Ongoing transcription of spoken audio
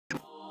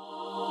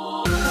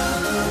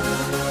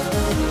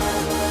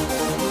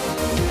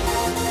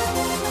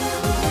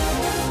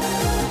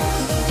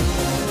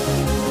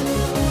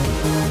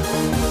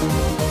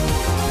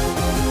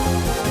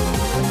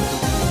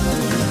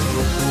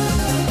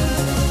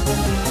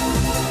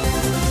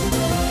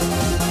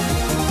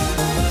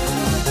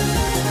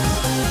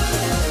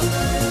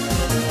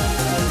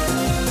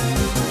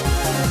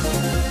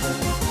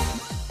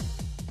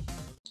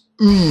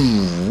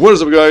What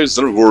is up, guys?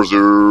 And of course,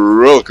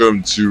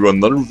 welcome to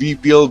another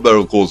VPL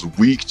battle called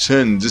Week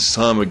 10. This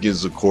time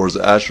against, of course,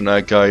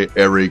 Astronakai,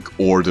 Eric,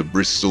 or the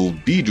Bristol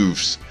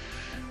Bidoofs.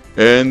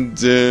 And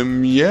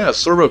yeah,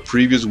 sort of a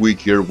previous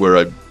week here where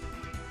I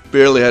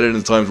barely had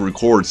any time to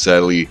record,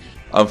 sadly.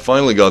 I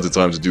finally got the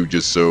time to do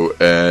just so,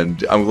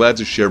 and I'm glad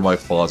to share my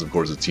thoughts, of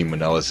course, the team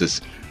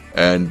analysis.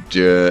 And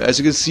as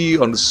you can see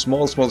on the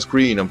small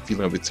screen, I'm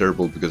feeling a bit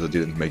terrible because I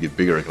didn't make it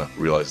bigger. I can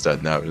realize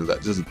that now.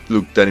 That doesn't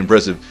look that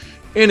impressive.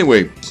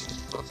 Anyway,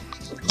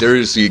 there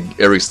is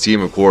Eric's team,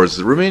 of course.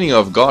 The remaining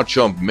of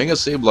Garchomp, Mega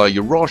Sableye,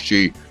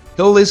 Yoroshi,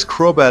 Hillis,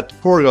 Crobat,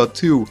 Porygon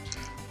 2,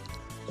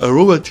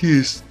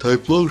 Aromatisse,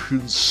 Typhlosion,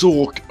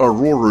 Sork,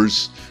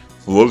 Auroras,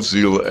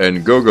 Floatzel,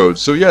 and Gogoat.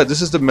 So yeah,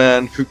 this is the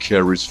man who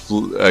carries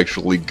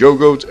actually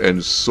Gogoat and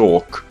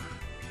Sork.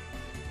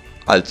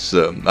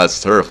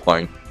 That's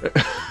terrifying.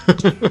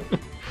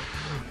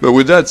 But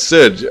with that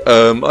said,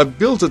 I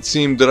built a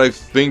team that I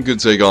think could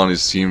take on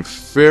his team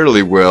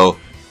fairly well.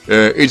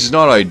 It's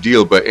not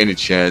ideal by any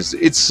chance.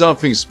 It's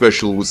something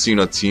special with seeing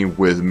a team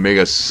with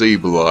Mega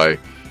Sableye.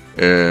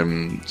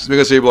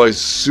 Mega Sableye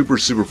is super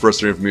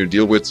frustrating for me to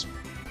deal with.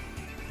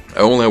 I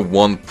only have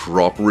one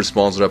proper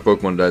response to that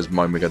Pokemon, that is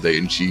my Mega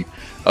Dainchi.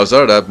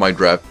 Outside of that, my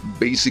draft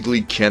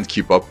basically can't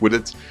keep up with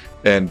it.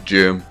 And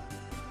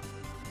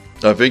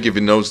I think if he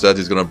knows that,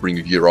 he's gonna bring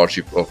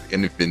Yoroshi of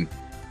anything.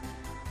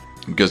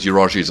 Because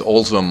Yoroshi is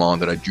also a mon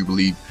that I do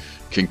believe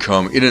can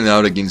come in and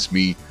out against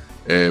me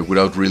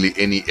without really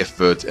any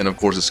effort. And of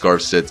course the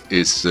Scarf set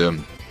is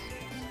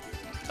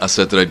a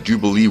set that I do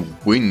believe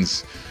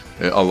wins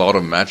a lot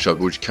of matchup,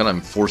 which kind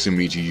of forcing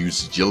me to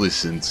use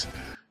Jellicent.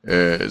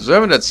 So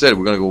having that said,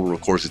 we're gonna go over,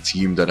 of course, a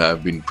team that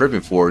I've been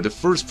prepping for. The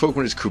first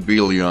Pokemon is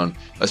Cobalion,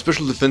 a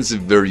special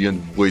defensive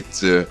variant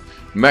with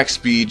max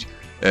speed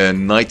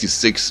and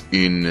 96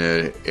 in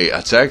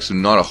attack, so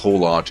not a whole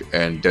lot,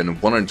 and then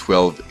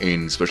 112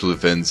 in special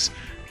defense,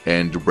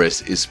 and the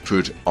rest is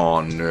put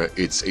on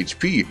its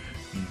HP.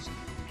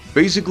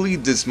 Basically,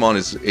 this mon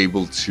is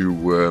able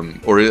to,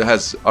 or it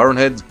has Iron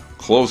Head,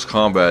 Close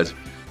Combat,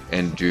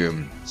 and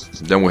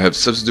then we have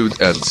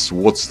Substitute and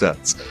SWAT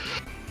stats.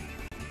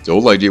 The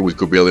whole idea with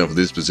Cobalion for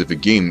this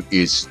specific game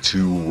is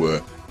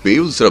to be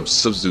able to set up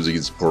substitutes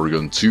against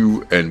Porygon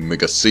 2 and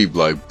Mega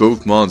Sableye,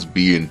 both mons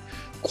being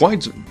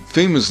quite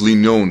famously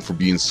known for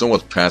being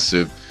somewhat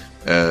passive.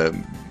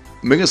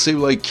 Mega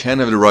Sableye can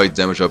have the right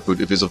damage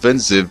output. If it's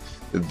offensive,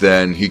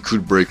 then he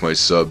could break my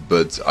sub,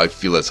 but I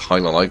feel that's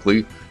highly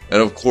unlikely.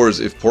 And of course,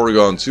 if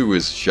Porygon 2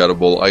 is Shadow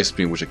Ball, Ice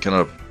Beam, which I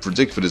cannot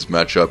predict for this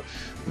matchup,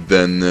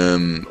 then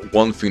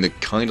one thing that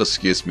kind of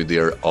scares me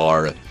there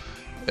are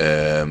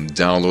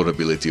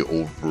downloadability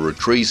over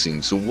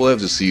tracing. So we'll have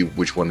to see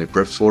which one he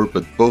preps for,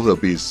 but both will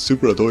be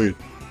super annoying.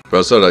 But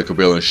outside that,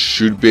 Cobalion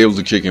should be able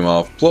to kick him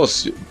off.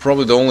 Plus,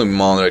 probably the only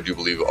mon that I do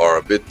believe are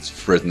a bit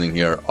threatening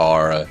here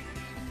are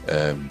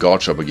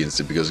Garchomp against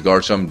it, because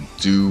Garchomp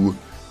do,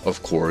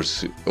 of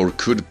course, or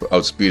could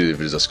outspeed it if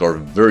it is a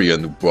Scarf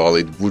variant, while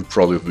it would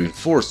probably have been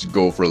forced to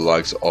go for the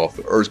likes of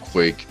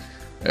Earthquake,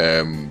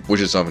 which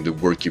is something that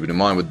we're keeping in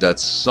mind, but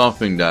that's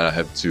something that I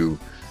have to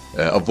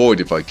avoid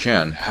if I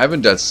can.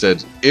 Having that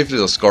said, if it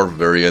is a Scarf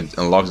variant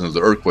and locks into the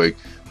Earthquake,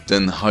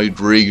 then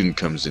Hydreigon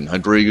comes in.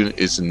 Hydreigon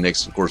is the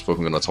next, of course, Pokemon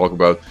I'm going to talk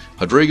about.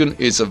 Hydreigon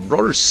is a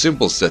rather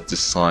simple set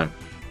this time.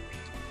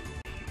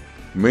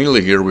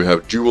 Mainly here we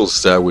have Dual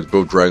Stab with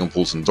both Dragon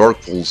Pulse and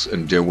Dark Pulse,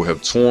 and then we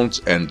have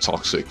Taunt and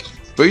Toxic.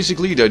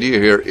 Basically, the idea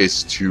here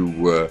is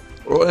to,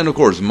 and of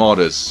course,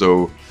 Modest.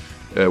 So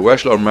we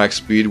actually are max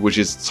speed, which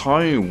is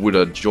tied with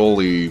a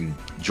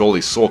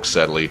Jolly Sock,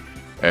 sadly.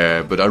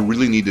 But I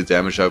really need the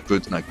damage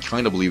output, and I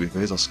kind of believe if it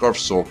hits a Scarf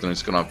Sock, then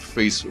it's gonna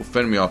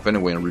fend me off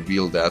anyway and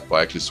reveal that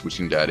by actually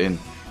switching that in.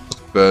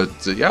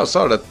 But yeah,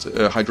 outside of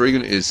that,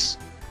 Hydreigon is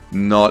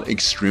not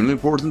extremely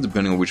important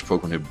depending on which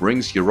Pokemon he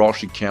brings.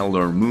 Yoroshi can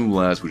learn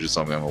Moonblast, which is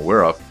something I'm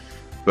aware of.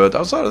 But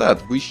outside of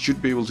that, we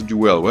should be able to do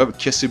well. We have a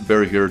Kessie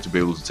Berry here to be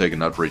able to take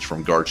an Outrage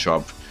from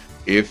Garchomp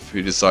if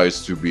he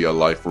decides to be a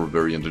Life Orb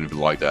variant, and if you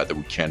like that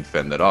we can't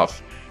fend that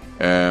off.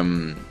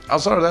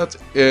 Outside of that,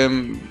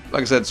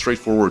 like I said,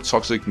 straightforward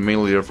Toxic,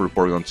 mainly here for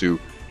Porygon 2,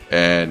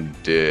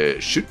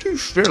 and should do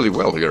fairly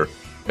well here,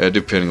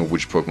 depending on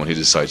which Pokemon he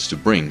decides to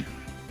bring.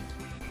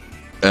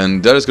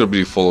 And that is going to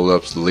be followed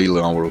up later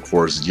on with, of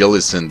course,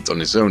 Jellicent on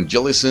his own.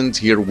 Jellicent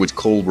here with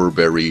Colbur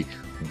Berry,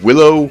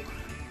 Willow,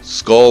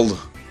 Scald,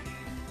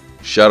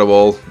 Shadow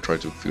Ball, try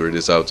to figure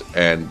this out,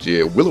 and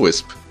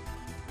Will-O-Wisp.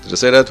 Did I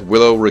say that?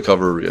 Willow,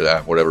 Recover,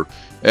 yeah, whatever.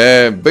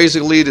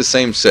 Basically the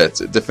same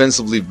set.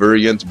 Defensively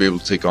variant to be able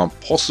to take on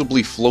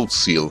possibly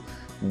Floatzel,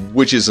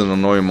 which is an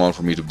annoying one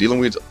for me to be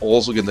dealing with.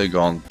 Also can take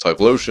on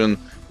Typhlosion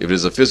if it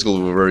is a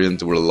physical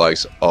variant with the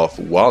likes of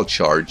Wild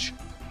Charge.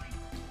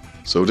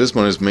 So this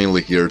one is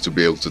mainly here to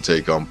be able to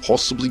take on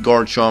possibly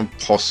Garchomp,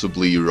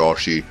 possibly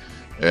Yoroshi,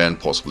 and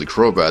possibly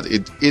Crobat.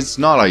 It's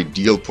not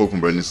ideal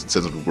Pokemon in the sense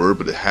of the word,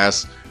 but it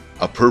has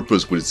a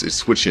purpose with its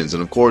switch-ins,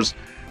 and of course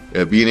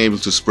being able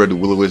to spread the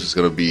Will-O-Wisp is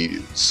going to be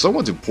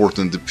somewhat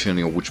important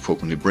depending on which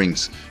Pokemon he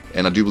brings.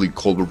 and I do believe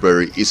Colbur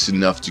Berry is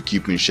enough to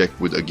keep me in check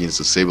with against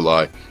the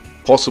Sableye.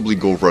 Possibly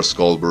go for a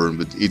Skull Burn,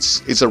 but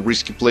it's a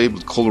risky play,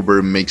 but Colbur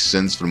Berry makes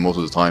sense for most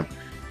of the time.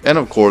 And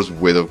of course,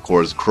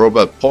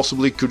 Crobat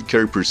possibly could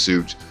carry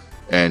Pursuit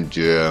and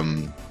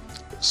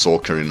Soul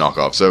carry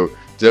Knockoff. So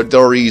there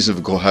are reasons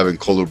for having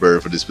Colbur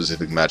Berry for this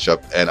specific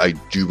matchup, and I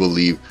do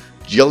believe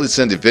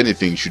Jellicent, if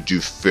anything, should do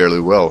fairly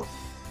well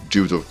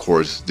due to, of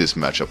course, this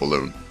matchup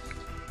alone.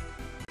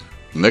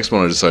 The next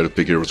one I decided to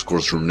pick here was, of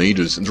course,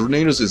 Tornadus, and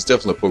Tornadus is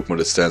definitely a Pokemon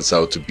that stands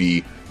out to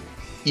be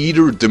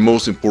either the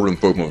most important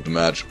Pokemon of the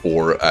match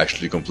or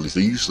actually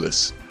completely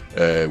useless.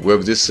 We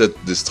have this set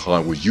this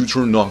time with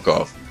U-Turn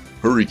Knockoff,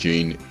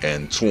 Hurricane,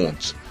 and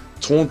Taunt.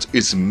 Taunt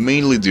is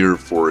mainly there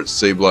for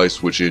Sableye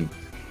switching,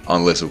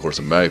 unless of course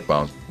a Magic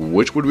Bounce,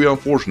 which would be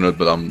unfortunate,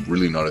 but I'm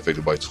really not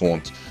affected by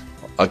Taunt.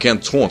 I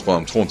can't taunt while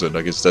I'm taunted,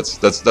 I guess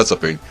that's a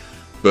pain.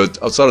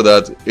 But outside of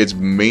that, it's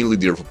mainly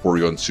there for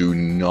Porygon 2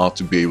 not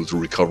to be able to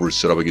recover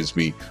set up against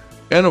me.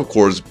 And of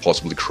course,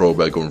 possibly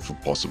Crobat going for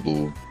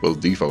possible, well,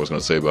 Deef I was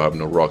going to say, but I have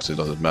no rocks, it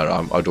doesn't matter.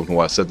 I don't know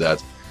why I said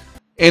that.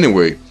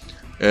 Anyway,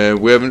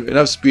 we have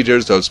enough speed here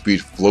to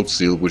outspeed Float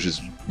Steel, which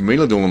is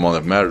mainly the only one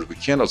that matters. We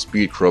can't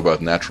outspeed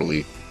Crobat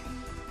naturally.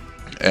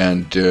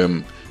 And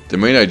the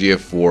main idea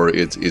for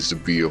it is to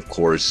be, of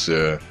course,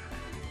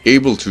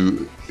 able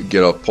to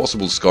get a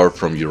possible Scarf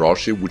from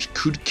Jirachi, which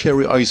could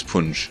carry Ice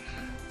Punch,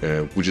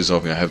 which is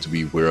something I have to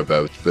be aware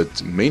about.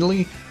 But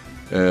mainly,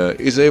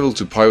 is able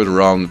to pivot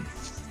around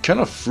kind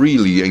of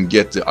freely and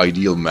get the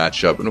ideal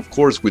matchup. And of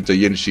course, with the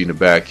Yenshi in the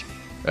back,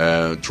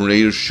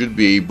 Tornadus should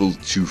be able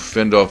to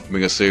fend off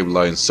Mega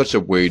Sableye in such a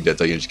way that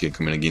the Yenshi can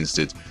come in against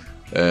it.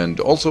 And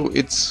also,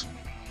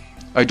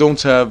 I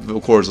don't have,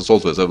 of course,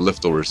 Assault Vest, I have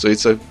Leftovers, so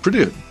it's a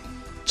pretty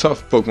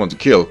tough Pokemon to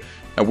kill.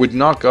 And with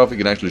Knockoff, it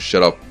can actually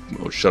shut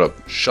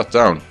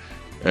down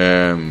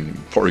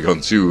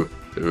Porygon 2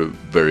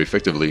 very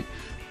effectively.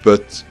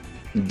 But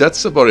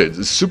that's about it. It's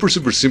a super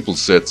simple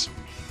set,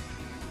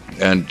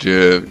 and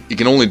it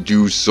can only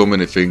do so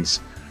many things.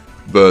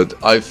 But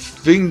I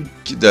think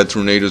that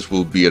Tornadus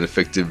will be an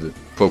effective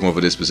Pokemon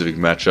for this specific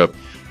matchup.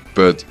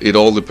 But it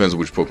all depends on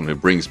which Pokemon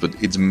it brings. But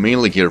it's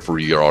mainly here for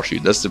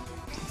Jirachi. That's the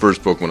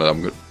first Pokemon that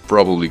I'm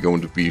probably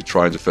going to be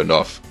trying to fend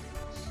off.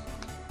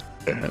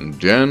 And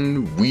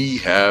then we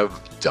have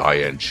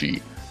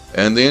Diancie.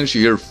 And the Diancie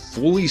here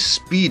fully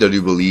speed, I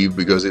do believe,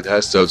 because it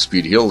has to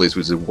outspeed Heal-List,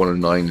 which is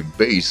 109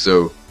 base,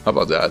 so how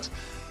about that?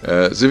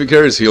 So if it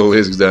carries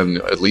Heal-List, then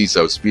at least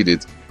outspeed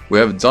it. We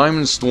have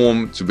Diamond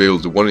Storm to be able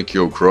to 1-hit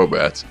KO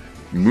Crobat,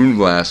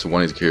 Moonblast to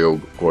 1-hit KO,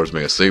 of course,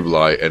 Mega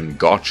Sableye, and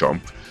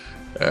Garchomp,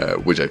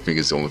 which I think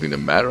is the only thing that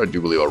matters. I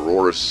do believe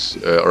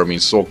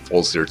Sulk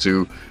falls there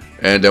too.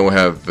 And then we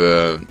have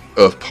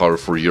Earth Power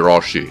for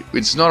Jirachi.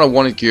 It's not a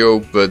 1-hit KO,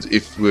 but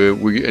if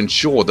we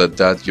ensure that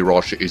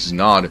Jirachi is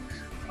not,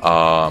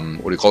 a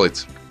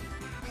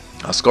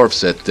Scarf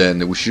set,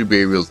 then we should be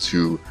able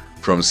to,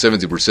 from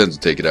 70% to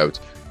take it out.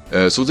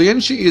 So the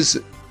Diancie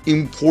is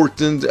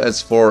important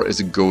as far as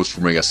it goes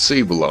for Mega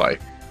Sableye.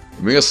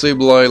 Mega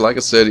Sableye, like I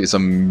said, is a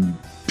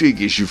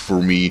big issue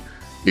for me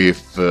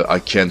if I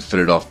can't fit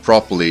it off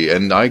properly.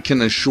 And I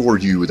can assure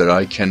you that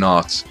I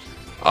cannot.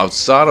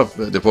 Outside of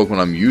the Pokemon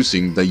I'm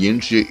using, the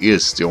Diancie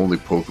is the only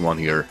Pokemon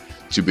here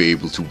to be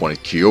able to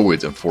 1-hit KO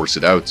it and force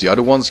it out. The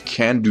other ones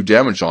can do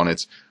damage on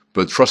it,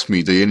 but trust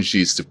me, the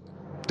Diancie is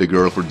the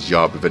girl for the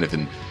job, if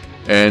anything.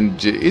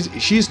 And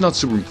she's not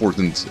super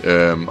important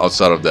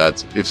outside of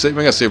that. If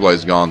Mega Sableye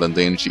is gone, then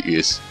the Diancie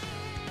is,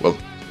 well,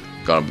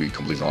 gonna be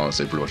completely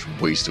honest, a pretty much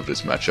waste of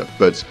this matchup.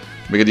 But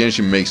Mega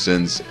Diancie makes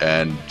sense,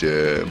 and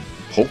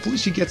hopefully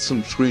she gets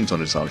some screens on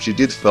this time. She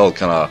did feel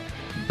kind of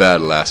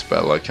bad last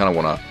battle. I kind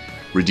of want to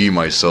redeem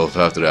myself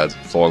after that,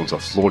 falling to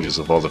Florges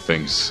of other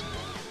things.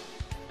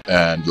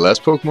 And the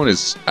last Pokemon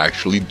is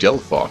actually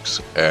DELPHOX,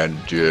 and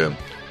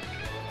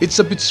it's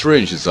a bit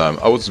strange this time.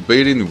 I was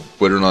debating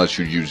whether or not I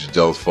should use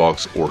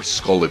DELPHOX or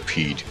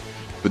Scolipede.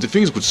 But the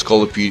thing is with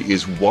Scolipede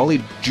is, while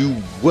it do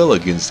well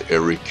against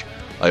Eric,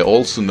 I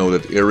also know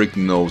that Eric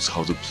knows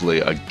how to play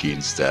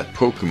against that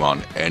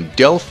Pokemon. And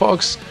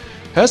DELPHOX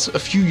has a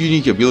few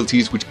unique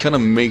abilities which kind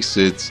of makes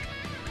it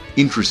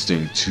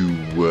interesting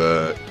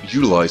to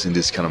utilize in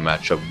this kind of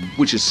matchup,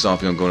 which is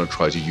something I'm going to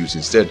try to use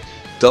instead.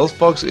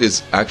 DELPHOX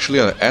is actually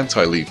an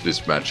anti-leaf for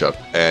this matchup,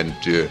 and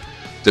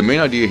the main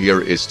idea here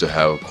is to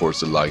have, of course,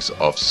 the likes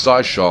of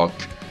Psyshock,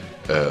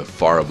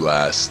 Fire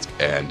Blast,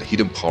 and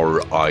Hidden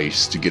Power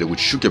Ice together with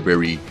Sugar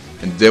Berry,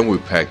 and then we're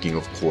packing,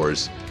 of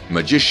course,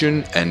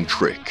 Magician and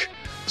Trick.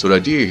 So the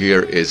idea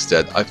here is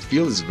that I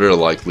feel it's very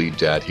likely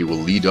that he will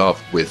lead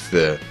off with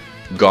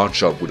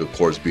Garchomp, with of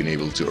course being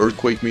able to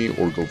Earthquake me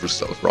or go for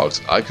Stealth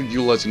Rocks. I could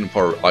utilize Hidden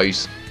Power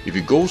Ice. If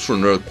he goes for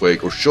an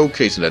Earthquake or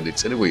showcasing that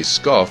it's anyway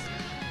Scuff,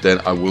 then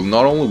I will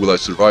not only will I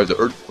survive the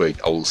Earthquake,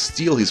 I will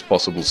steal his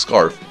possible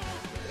Scarf,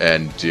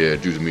 and due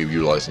to me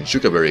utilizing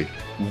Sugar Berry,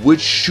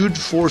 which should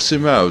force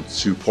him out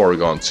to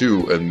Porygon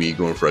 2 and me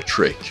going for a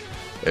Trick.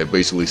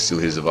 Basically steal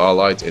his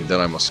Evalite, and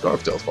then I must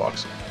Scarf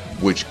DELPHOX,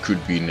 which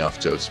could be enough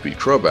to outspeed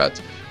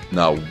Crobat.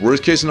 Now,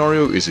 worst case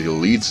scenario is he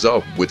leads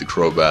up with the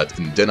Crobat,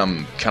 and then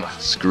I'm kind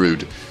of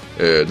screwed.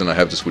 Then I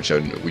have to switch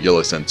out with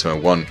Yellow Sand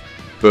turn 1.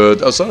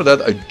 But outside of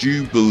that, I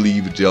do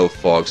believe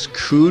DELPHOX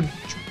could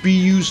be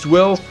used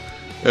well.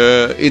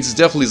 It's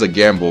definitely a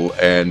gamble,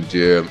 and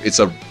it's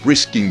a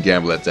risking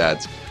gamble at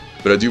that.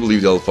 But I do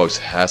believe DELPHOX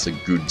has a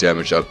good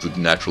damage output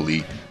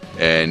naturally,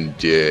 and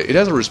it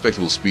has a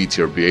respectable speed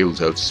here. Be able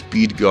to have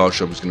speed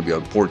Garchomp is going to be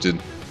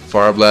important.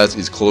 Fire Blast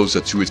is close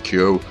at 2-hit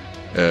KO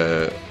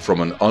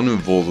from an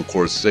uninvolved, of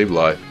course,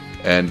 Sableye.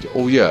 And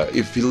oh yeah,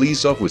 if he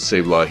leads off with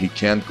Sableye, he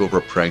can't go for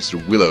a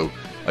Prankster Willow.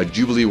 I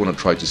do believe want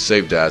to try to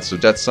save that, so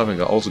that's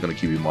something I'm also going to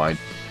keep in mind.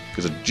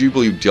 Because I do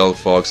believe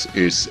DELPHOX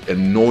is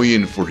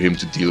annoying for him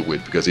to deal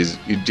with, because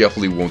he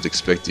definitely won't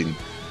expecting,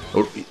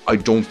 or I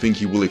don't think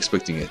he will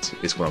expecting it,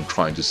 is what I'm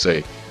trying to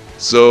say.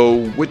 So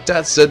with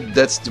that said,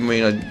 that's the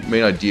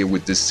main idea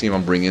with this team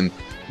I'm bringing.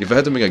 If I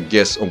had to make a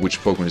guess on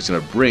which Pokemon he's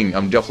going to bring,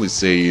 I'm definitely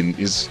saying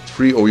his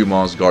 3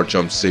 Oyumons,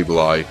 Garchomp,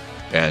 Sableye,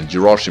 and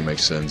Jirachi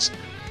makes sense.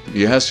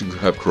 He has to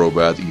have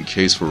Crobat in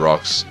case for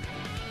rocks,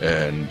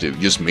 and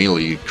just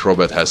mainly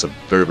Crobat has a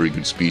very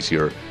good speed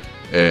here.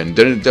 And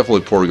then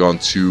definitely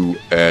Porygon 2,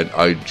 and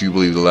I do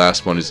believe the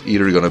last one is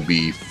either gonna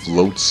be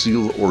Float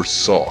Seal or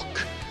Sock.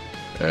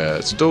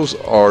 So those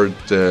are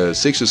the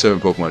 6 to 7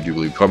 Pokemon I do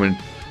believe coming.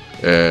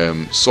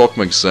 Sock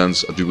makes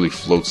sense. I do believe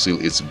Float Seal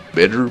is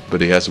better,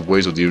 but he has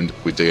ways of dealing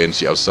with the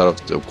energy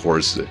outside of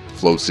course,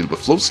 Float Seal. But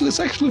Float Seal is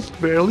actually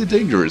fairly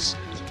dangerous.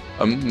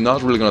 I'm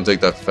not really gonna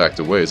take that fact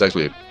away. It's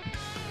actually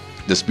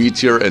the speed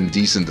tier and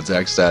decent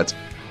attack stat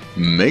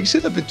makes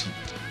it a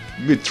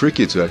bit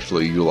tricky to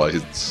actually utilize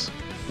it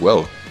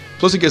well.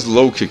 Plus it gets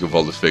low kick of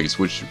all the things,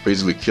 which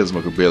basically kills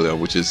my Cobalion,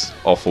 which is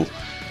awful.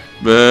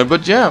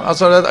 But yeah,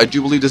 outside of that, I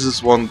do believe this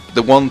is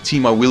the one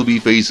team I will be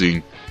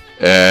facing.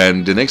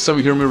 And the next time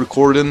you hear me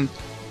recording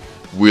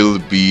will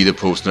be the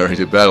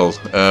post-narrative battle,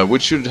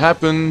 which should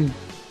happen,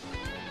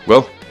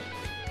 well,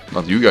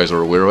 not you guys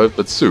are aware of it,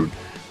 but soon.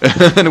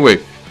 Anyway,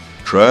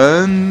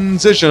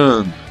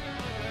 transition!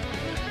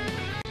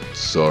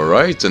 So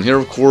alright, and here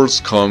of course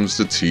comes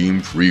the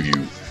team preview.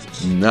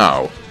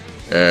 Now,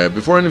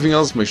 before anything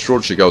else, make sure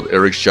to check out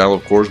Eric's channel,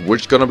 of course,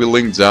 which is gonna be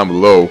linked down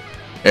below.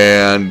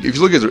 And if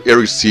you look at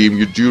Eric's team,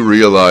 you do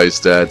realize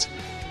that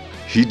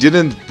he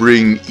didn't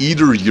bring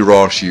either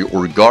Jirachi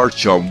or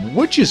Garchomp,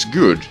 which is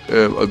good.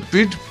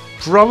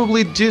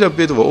 Probably did a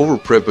bit of an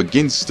overprep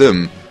against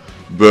them,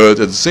 but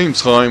at the same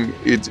time,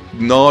 it's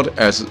not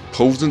as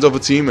potent of a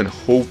team, and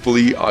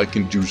hopefully I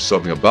can do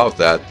something about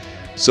that.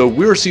 So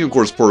we're seeing, of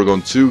course,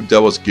 Porygon 2,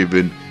 that was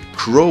given.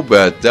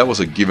 Crobat, that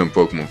was a given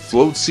Pokemon.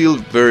 Float Seal,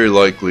 very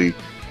likely.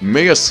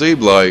 Mega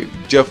Sableye,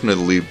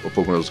 definitely a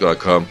Pokemon that was gonna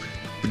come.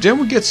 But then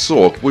we get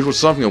Sock, which was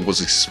something I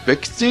was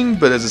expecting,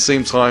 but at the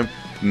same time,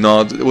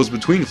 not. It was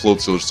between Float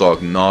Seal and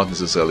Sock, not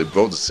necessarily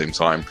both at the same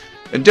time.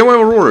 And then we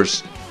have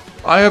Aurorus.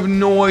 I have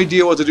no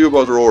idea what to do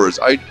about Aurorus.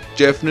 I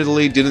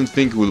definitely didn't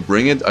think it would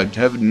bring it. I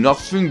have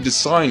nothing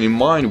designed in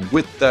mind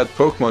with that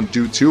Pokemon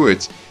due to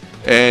it.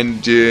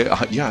 And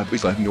yeah,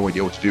 basically I have no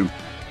idea what to do.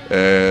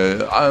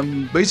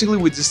 I'm basically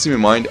with this team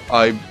in mind,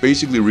 I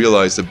basically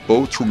realized that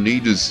both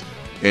Tornadus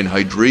and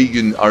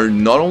Hydreigon are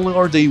not only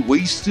are they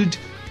wasted,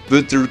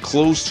 but they're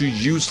close to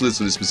useless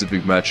in this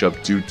specific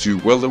matchup due to,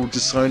 well, they were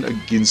designed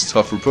against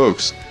tougher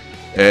pokes.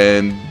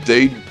 And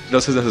they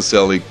not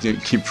necessarily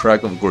keep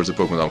track of course, the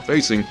Pokemon I'm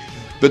facing,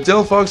 but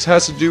DELPHOX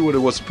has to do what it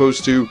was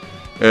supposed to.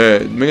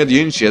 Mega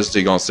Diancie has to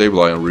take on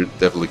Sableye and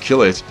definitely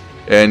kill it.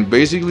 And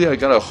basically, I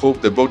gotta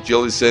hope that both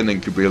Jellicent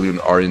and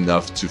Cobalion are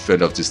enough to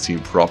fend off this team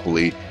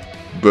properly.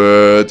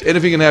 But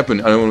anything can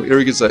happen. I know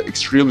Eric is an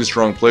extremely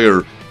strong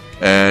player,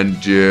 and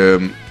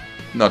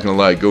not gonna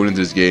lie, going into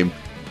this game,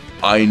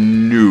 I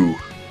knew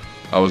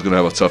I was gonna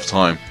have a tough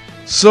time.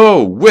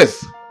 So,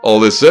 with all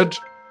this said,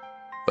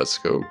 let's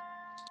go.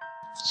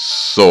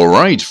 So,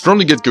 right, from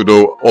the get-go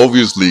though,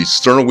 obviously,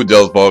 starting with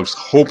DELPHOX,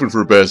 hoping for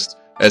the best,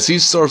 as he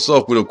starts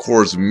off with, of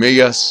course,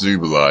 Mega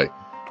Sableye.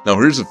 Now,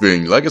 here's the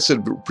thing, like I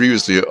said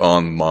previously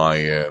on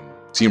my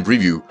team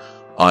preview,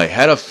 I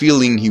had a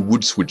feeling he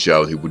would switch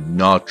out, he would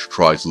not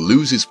try to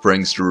lose his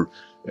Prankster,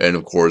 and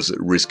of course,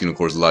 risking, of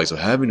course, the likes of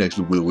having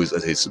actually Will-O-Wisp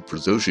as his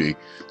Protoshi.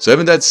 So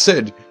having that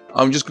said,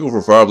 I'm just going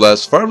for Fire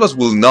Blast. Fire Blast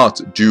will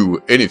not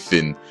do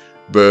anything,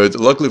 but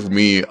luckily for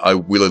me, I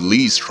will at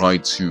least try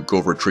to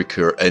go for a trick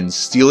here and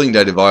stealing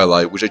that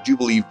Eviolite, which I do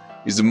believe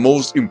is the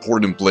most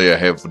important play I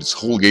have for this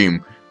whole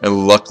game.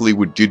 And luckily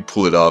we did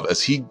pull it off,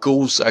 as he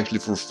goes actually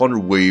for Thunder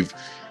Wave,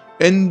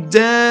 and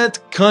that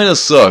kinda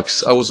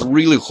sucks. I was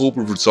really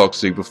hoping for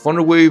Toxic, but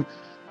Thunder Wave,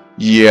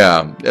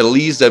 yeah, at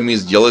least that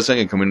means Jellicent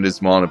can come into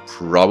this mon and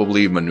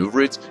probably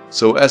maneuver it.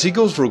 So as he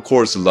goes for, of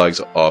course, the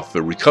likes of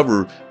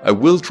Recover, I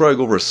will try to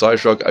go for a Side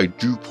Shock. I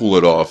do pull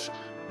it off,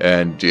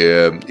 and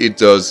it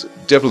does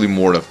definitely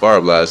more than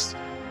Fire Blast.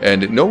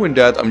 And knowing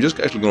that, I'm just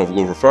actually going to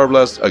go for Fire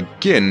Blast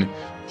again,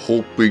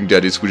 hoping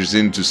that it switches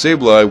into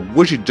Sableye,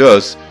 which it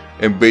does.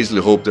 And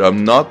basically hope that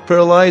I'm not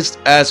paralyzed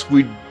as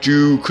we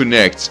do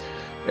connect.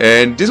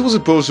 And this was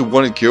supposed to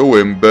one KO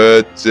him,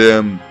 but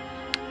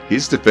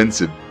he's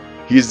defensive.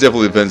 He's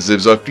definitely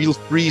defensive, so I feel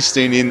free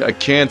staying in. I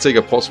can't take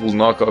a possible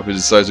knockoff if he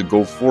decides to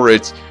go for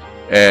it,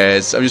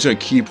 as I'm just going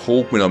to keep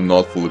hoping I'm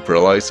not fully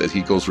paralyzed, as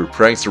he goes for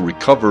pranks to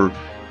recover,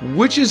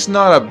 which is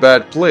not a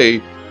bad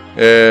play,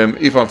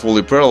 if I'm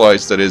fully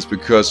paralyzed, that is,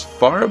 because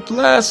Fire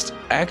Blast,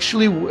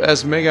 actually,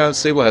 as Mega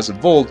Sable has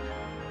evolved,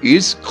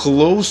 is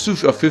close to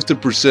a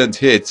 50%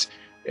 hit,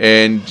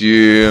 and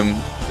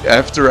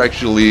after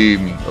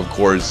actually, of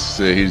course,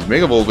 his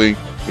Mega Evolving,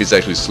 it's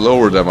actually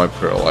slower than my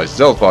paralyzed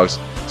DELPHOX,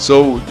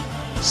 so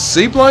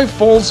Sableye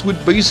falls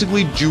with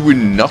basically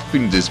doing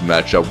nothing this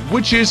matchup,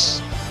 which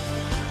is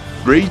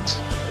great.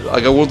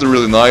 Like, I wasn't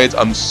really deny it.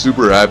 I'm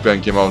super happy I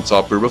came out on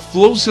top here, but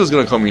Floatzel is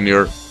gonna come in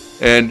here,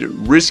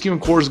 and risking,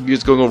 of course,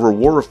 gets going over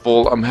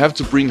Waterfall. I'm have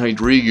to bring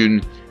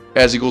Hydreigon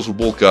as he goes for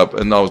Bulk Up,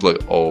 and I was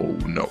like, oh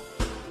no,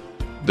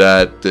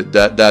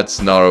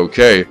 that's not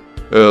okay.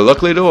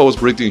 Luckily though, I was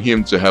predicting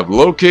him to have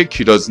Low Kick.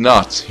 He does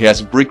not. He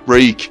has Brick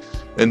Break,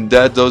 and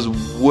that does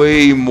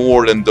way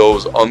more than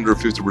those under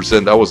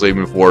 50% I was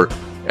aiming for,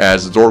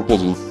 as the Dark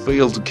Bolt will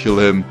fail to kill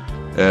him.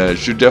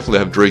 Should definitely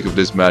have Drake of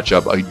this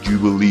matchup. I do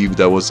believe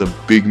that was a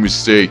big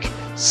mistake,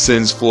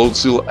 since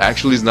Floatzel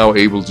actually is now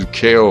able to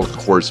KO, of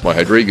course, my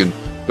Hydreigon.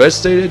 Best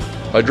stated,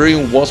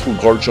 Hydreigon was for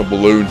Garchomp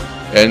Balloon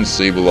and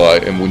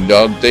Sableye, and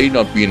without they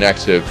not being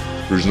active,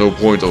 there's no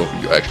point of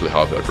you actually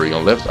have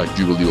Hydreigon left. I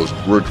do believe it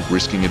was worth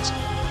risking it,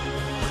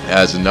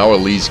 as now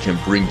at least can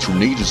bring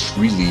Tornadus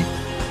freely,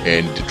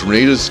 and the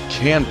Tornadus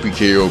can't be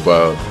KO'd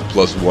by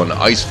 +1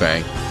 Ice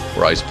Fang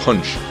or Ice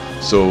Punch.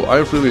 So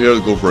I'm really here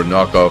to go for a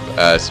knockoff,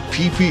 as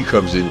PP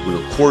comes in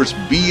with, of course,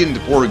 being the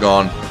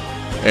Porygon,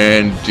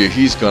 and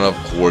he's gonna, of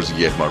course,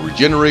 get my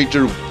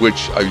Regenerator,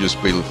 which I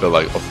just basically felt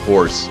like, of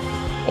course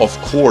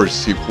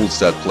he pulls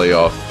that play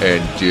off,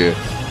 and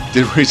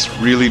there is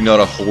really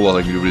not a whole lot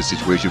I can do with this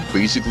situation.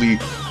 Basically,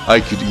 I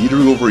could either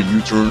go for a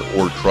U-turn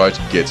or try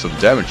to get some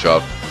damage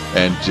off,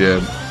 and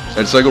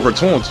so I go for a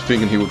Taunt,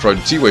 thinking he will try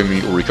to T-Wave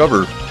me or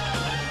recover.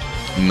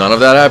 None of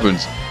that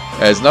happens.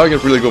 As now I can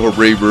really go for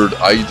Brave Bird.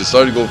 I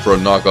decided to go for a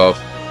knockoff.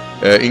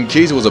 In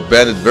case it was a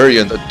Bandit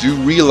variant, I do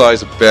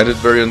realize a Bandit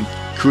variant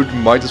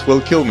might as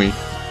well kill me,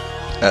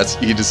 as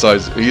he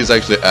decides he is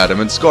actually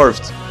Adamant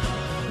Scarfed,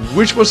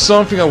 which was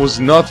something I was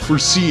not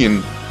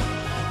foreseeing.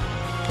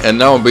 And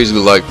now I'm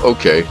basically like,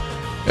 okay,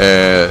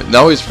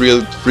 now he's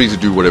free to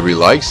do whatever he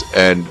likes,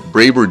 and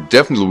Brave Bird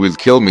definitely will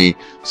kill me,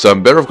 so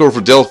I'm better off going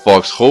for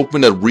DELPHOX,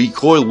 hoping that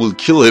Recoil will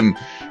kill him.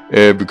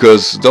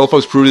 Because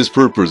DELPHOX proved its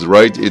purpose,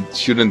 right? It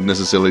shouldn't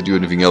necessarily do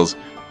anything else.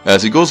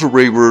 As he goes for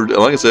Brave Bird, and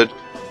like I said,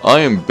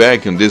 I am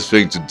banking this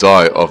thing to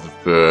die of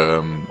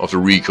the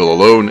recoil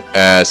alone,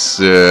 as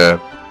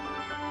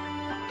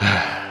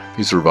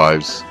he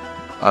survives.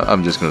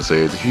 I'm just gonna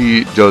say it.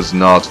 He does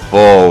not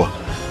fall.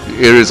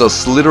 It is a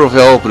slither of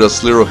health, but a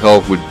slither of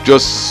health with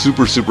just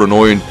super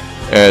annoying,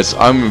 as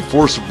I'm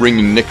forced to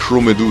bring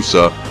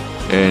Necromedusa.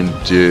 And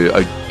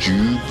I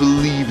do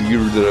believe here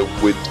that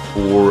I went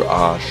for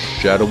a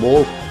Shadow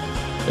Ball.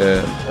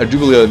 I do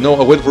believe, no,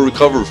 I went for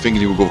Recover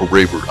thinking he would go for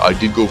Brave Bird. I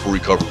did go for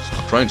Recover.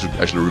 I'm trying to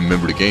actually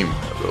remember the game.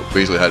 I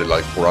basically had it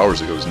like 4 hours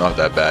ago. It's not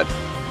that bad.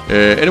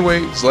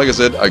 Anyway, so like I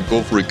said, I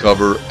go for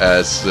Recover.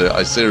 As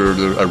I said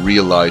earlier, I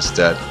realized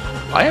that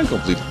I am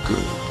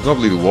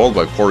completely walled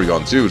by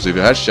Porygon too. So if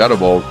he has Shadow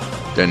Ball,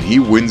 then he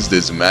wins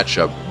this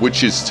matchup,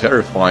 which is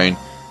terrifying.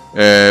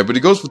 But he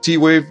goes for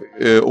T-Wave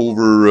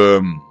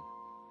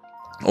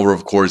over,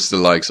 of course, the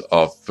likes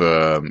of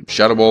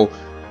Shadow Ball,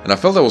 and I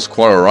felt that was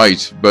quite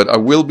alright, but I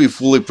will be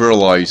fully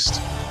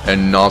paralyzed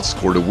and not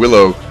score the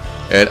Willow,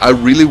 and I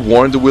really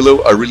wanted the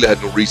Willow. I really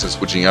had no reason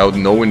switching out,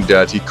 knowing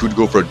that he could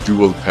go for a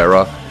dual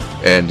para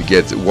and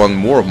get one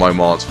more of my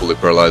mons fully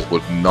paralyzed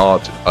would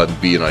not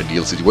be an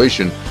ideal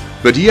situation,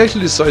 but he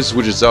actually decides to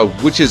switch us out,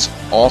 which is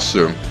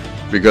awesome,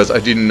 because I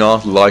did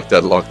not like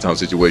that lockdown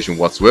situation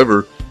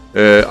whatsoever.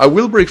 I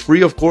will break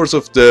free, of course,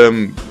 of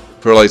the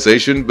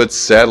paralyzation, but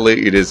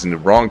sadly it is in the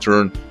wrong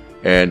turn,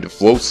 and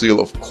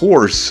Floatzel, of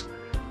course,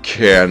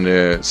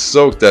 can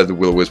soak that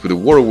Will-O-Wisp with a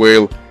Water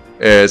Whale,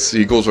 as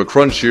he goes for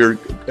Crunch here,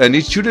 and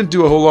it shouldn't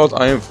do a whole lot.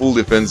 I am full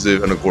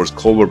defensive, and of course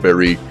Colbur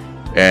Berry,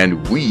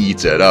 and we eat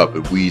that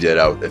up, we eat that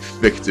out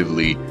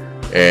effectively,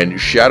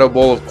 and Shadow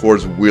Ball, of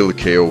course, will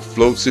KO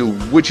Floatzel,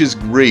 which is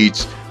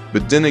great,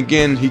 but then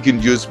again he can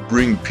just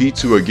bring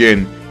P2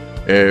 again,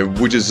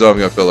 which is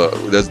something I felt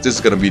like this is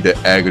gonna be the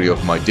agony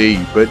of my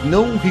day. But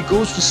no, he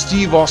goes to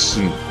Steve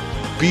Austin,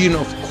 being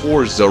of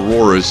course the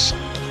Aurorus,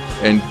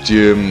 and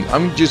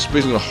I'm just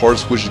basically a hard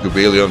switch to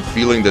Cobalion,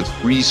 feeling that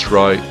Freeze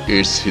Dry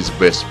is his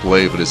best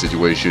play for this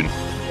situation,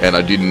 and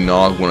I did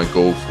not want to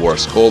go for a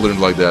Scald or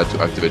like that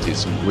to activate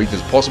his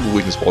possible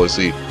weakness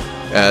policy,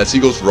 as he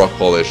goes for Rock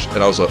Polish,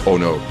 and I was like, oh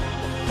no,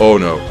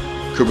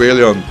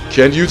 Cobalion,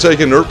 can you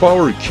take a Nerf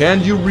Power?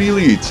 Can you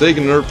really take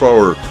a Nerf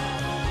Power?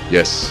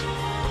 Yes,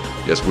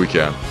 we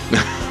can.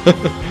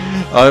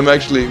 I'm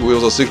actually, it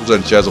was a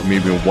 6% chance of me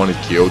being one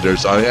KO there,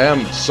 so I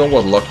am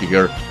somewhat lucky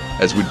here,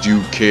 as we do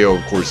KO,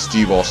 of course,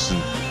 Steve Austin.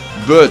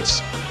 But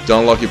the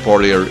unlucky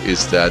part here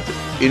is that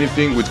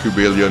anything with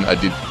Cubelion I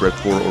did prep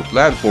for or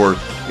plan for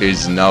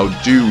is now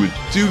due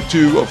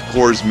to, of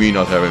course, me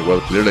not having,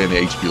 well, clearly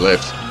any HP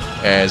left,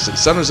 as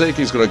San Jose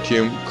is gonna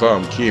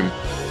come Kim,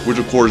 which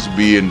of course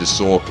be in the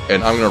Sock,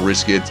 and I'm gonna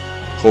risk it,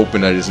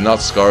 hoping that it's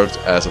not scarfed,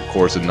 as of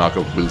course the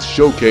knockoff will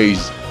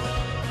showcase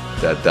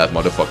that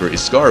motherfucker is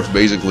scarfed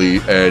basically,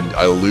 and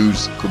I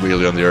lose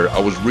Cubelion there. I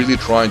was really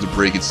trying to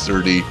break it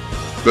sturdy,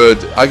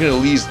 but I can at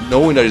least,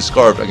 knowing that it's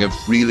scarfed, I can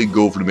freely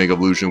go for the Mega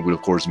Evolution with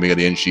of course Mega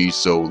DNG,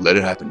 so let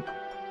it happen.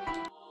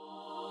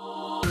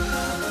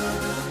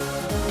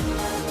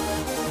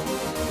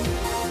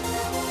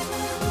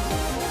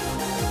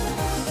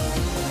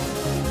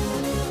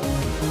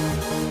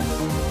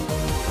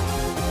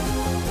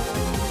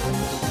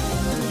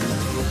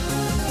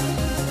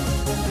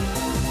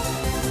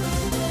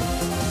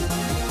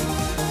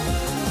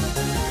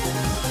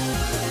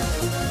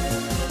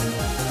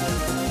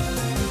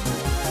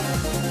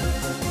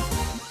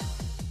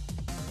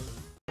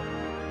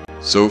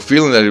 So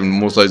feeling that it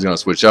most likely gonna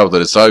switch out, I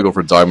decided to go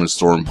for Diamond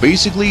Storm.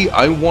 Basically,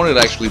 I wanted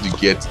actually to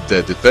get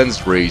the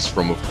defense raise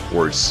from, of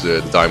course,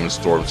 the Diamond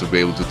Storm to be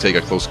able to take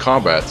a close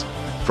combat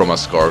from a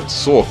Scarfed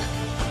Sock.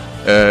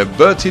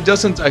 But he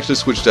doesn't actually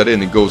switch that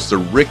in, it goes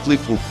directly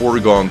for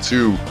Porygon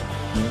 2,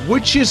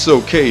 which is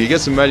okay. He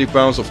gets a Magic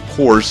Bounce, of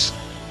course,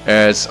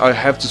 as I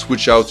have to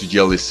switch out to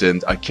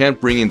Jellicent. I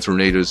can't bring in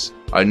Tornadus.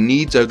 I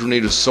need to have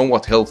Tornadus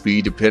somewhat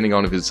healthy, depending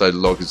on if he decides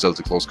to lock himself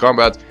to close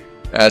combat,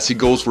 as he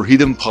goes for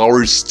Hidden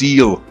Power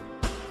Steel.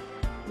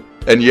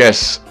 And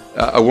yes,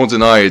 I won't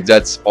deny it,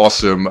 that's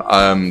awesome.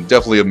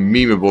 Definitely a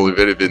memeable if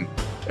anything,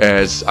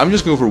 as I'm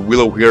just going for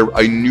Willow here.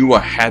 I knew I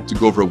had to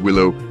go for a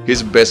Willow.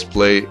 His best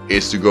play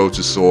is to go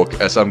to Sock,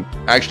 as I'm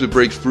actually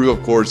break through,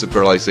 of course, the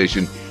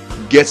Paralyzation,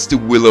 gets the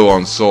Willow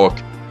on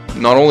Sock.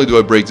 Not only do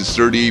I break the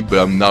Sturdy, but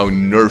I'm now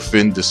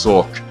nerfing the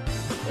Sock.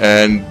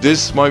 And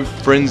this, my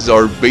friends,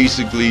 are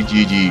basically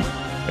GG.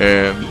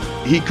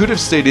 He could have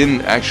stayed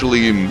in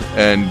actually,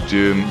 and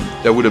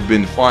that would have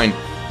been fine,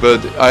 but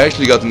I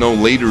actually got to know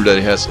later that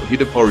he has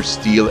Hidden Power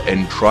Steel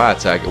and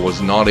Tri-Attack and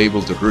was not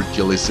able to hurt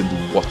Jellicent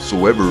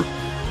whatsoever,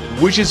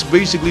 which is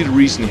basically the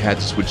reason he had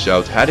to switch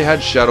out. Had he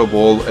had Shadow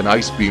Ball and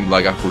Ice Beam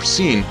like I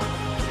foreseen,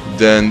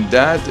 then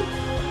that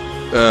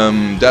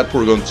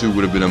Porygon 2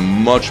 would have been a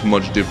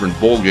much different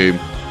ball game.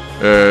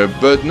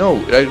 But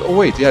no, oh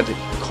wait, he had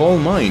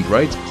Calm Mind,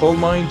 right? Calm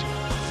Mind,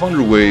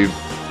 Thunder Wave,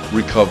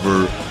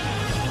 Recover,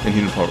 and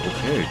Hidden Power.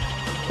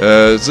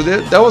 Okay, so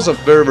that was a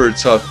very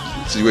tough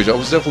situation. I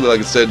was definitely,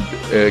 like I said,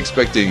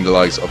 expecting the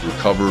likes of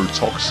Recover,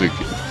 Toxic,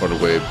 Thunder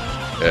Wave,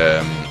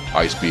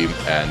 Ice Beam,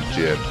 and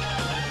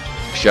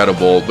Shadow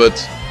Ball. But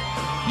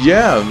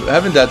yeah,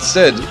 having that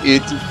said,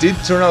 it did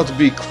turn out to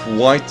be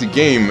quite the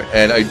game,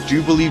 and I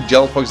do believe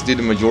DELPHOX did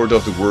the majority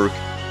of the work.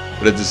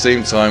 But at the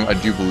same time, I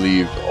do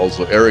believe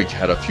also Eric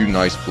had a few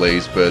nice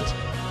plays, but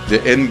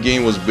the end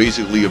game was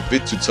basically a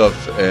bit too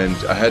tough, and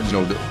I had, you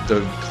know,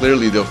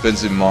 clearly the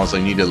offensive mods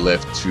I needed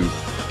left to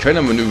kind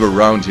of maneuver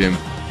around him.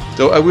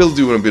 Though I will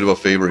do him a bit of a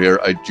favor here.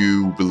 I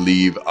do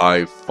believe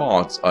I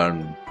fought,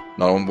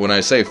 when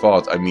I say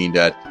fought, I mean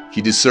that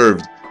he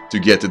deserved to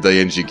get the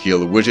DNG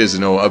kill, which is,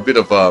 you know, a bit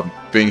of a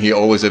thing he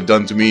always have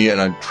done to me,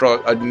 and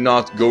I'm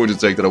not going to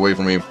take that away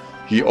from him.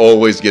 He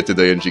always gets the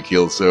DNG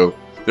kill, so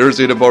there's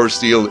Hidden Power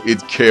Steel.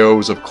 It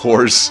KOs, of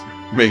course,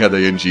 Mega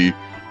DNG.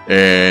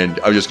 And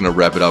I'm just gonna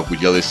wrap it up with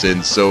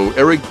Jellicent. So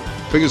Eric,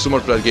 thank you so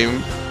much for that game.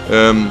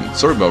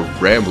 Sorry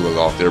about rambling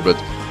off there, but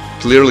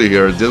clearly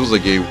here, this was a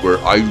game where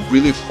I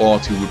really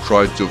thought he would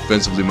try to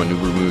offensively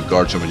maneuver me with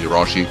Garchomp and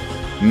Jirachi.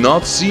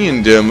 Not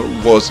seeing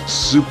them was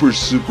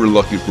super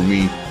lucky for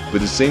me, but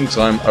at the same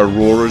time,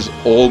 Auroras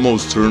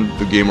almost turned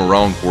the game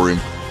around for him.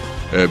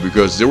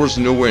 Because there was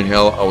no way in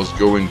hell I was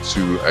going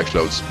to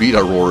actually outspeed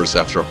Auroras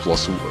after a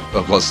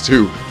plus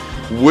 2.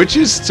 Which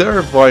is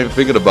terrifying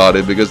thinking about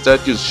it, because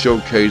that just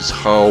showcases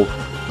how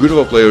good of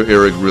a player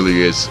Eric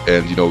really is,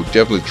 and, you know,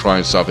 definitely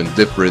trying something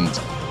different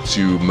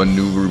to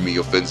maneuver me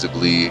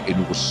offensively. It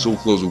was so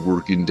close to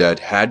working that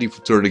had he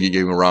turned the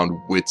game around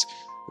with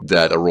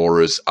that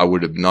Auroras, I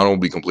would have not only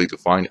been completely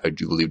fine, I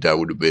do believe that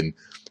would have been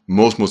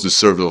most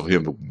deserved of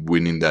him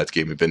winning that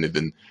game if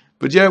anything.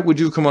 But yeah, we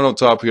do come out on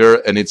top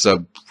here, and it's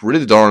a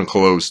pretty darn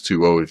close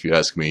 2-0 if you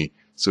ask me.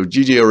 So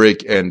GG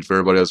Eric, and for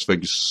everybody else,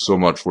 thank you so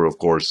much for, of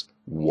course,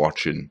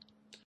 watching.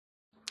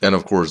 And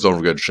of course, don't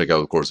forget to check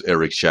out, of course,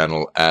 Eric's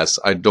channel, as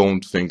I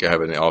don't think I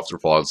have any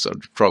afterthoughts. I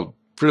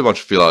pretty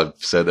much feel I've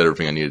said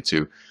everything I needed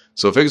to.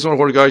 So thank you so much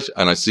for it, guys,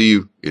 and I see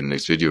you in the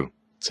next video.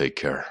 Take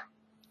care.